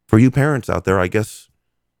 for you parents out there, I guess,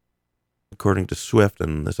 according to Swift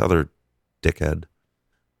and this other dickhead,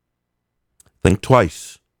 think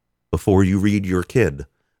twice before you read your kid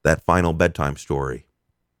that final bedtime story.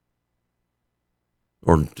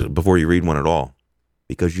 Or before you read one at all.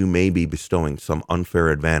 Because you may be bestowing some unfair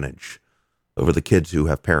advantage over the kids who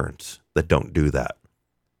have parents that don't do that.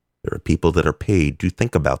 There are people that are paid to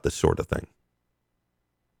think about this sort of thing.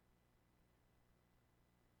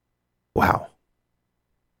 Wow.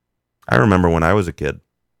 I remember when I was a kid,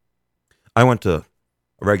 I went to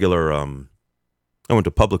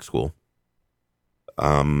public school.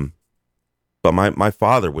 But my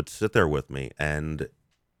father would sit there with me and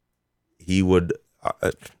he would,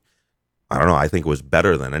 I don't know, I think it was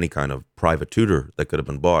better than any kind of private tutor that could have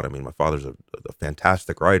been bought. I mean, my father's a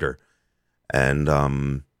fantastic writer. And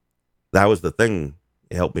that was the thing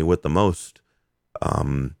he helped me with the most.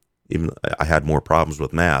 Even I had more problems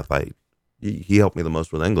with math. He helped me the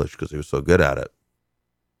most with English because he was so good at it.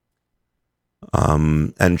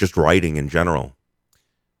 And just writing in general.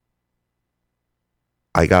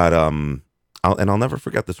 I got I'll never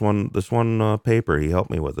forget this one paper he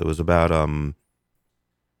helped me with. It was about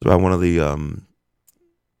It's about one of the, I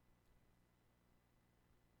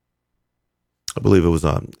believe it was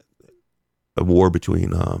a war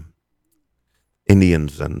between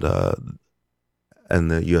Indians and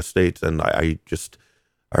the U.S. states, and I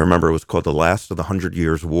remember it was called The Last of the 100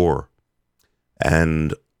 Years' War,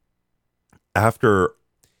 and after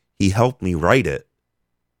he helped me write it,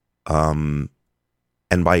 and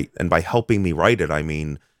by helping me write it, I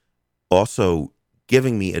mean also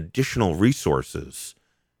giving me additional resources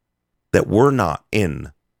that were not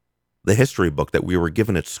in the history book that we were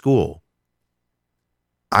given at school.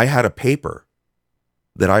 I had a paper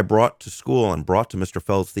that I brought to school and brought to Mr.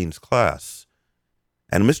 Feldstein's class.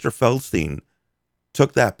 And Mr. Feldstein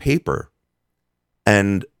took that paper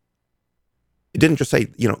and it didn't just say,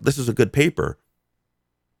 this is a good paper.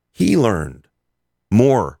 He learned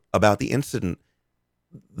more about the incident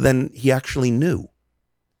than he actually knew.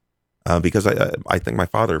 Because I think my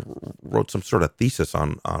father wrote some sort of thesis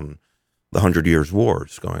on the 100 Years'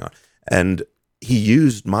 Wars going on. And he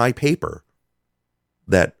used my paper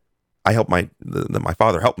that my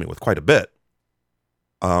father helped me with quite a bit,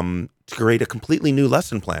 to create a completely new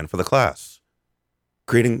lesson plan for the class,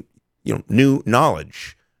 creating, new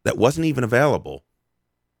knowledge that wasn't even available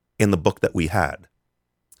in the book that we had.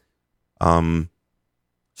 So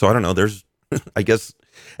I don't know, there's, I guess,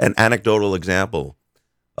 an anecdotal example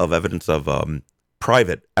of evidence of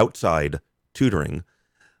private outside tutoring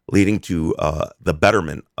leading to the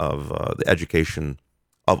betterment of the education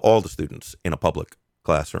of all the students in a public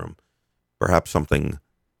classroom. Perhaps something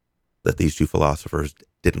that these two philosophers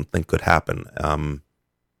didn't think could happen.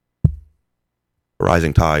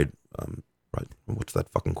 Rising tide. Right. What's that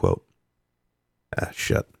fucking quote?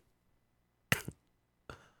 Shit.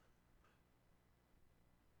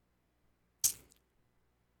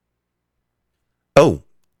 Oh,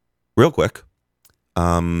 real quick.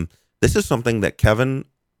 This is something that Kevin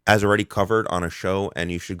has already covered on a show,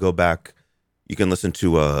 and you should go back. You can listen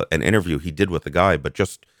to an interview he did with the guy, but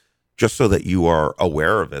just so that you are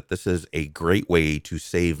aware of it, this is a great way to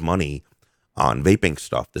save money on vaping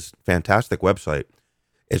stuff. This fantastic website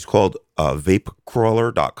is called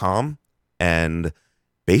vapecrawler.com, and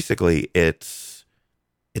basically it's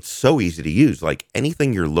so easy to use. Like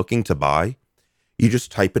anything you're looking to buy, you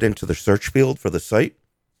just type it into the search field for the site,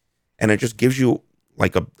 and it just gives you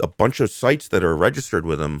like a bunch of sites that are registered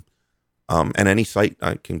with him, and any site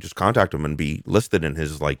I can just contact him and be listed in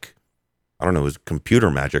his, like, I don't know, his computer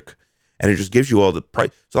magic, and it just gives you all the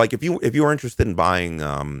price. So like if you are interested in buying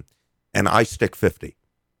an iStick 50,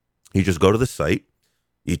 you just go to the site,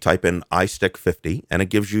 you type in iStick 50, and it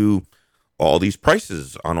gives you all these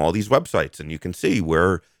prices on all these websites, and you can see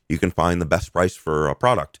where you can find the best price for a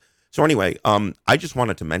product. So anyway, I just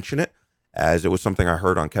wanted to mention it, as it was something I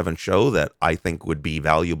heard on Kevin's show that I think would be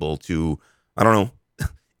valuable to, I don't know,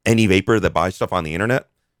 any vapor that buys stuff on the internet.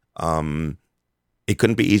 It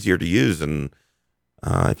couldn't be easier to use. And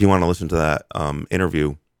if you want to listen to that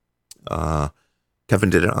interview, Kevin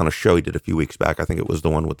did it on a show he did a few weeks back. I think it was the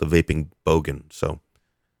one with the vaping bogan. So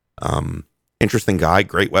interesting guy,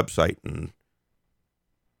 great website, and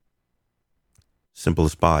simple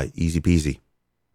as buy, easy peasy.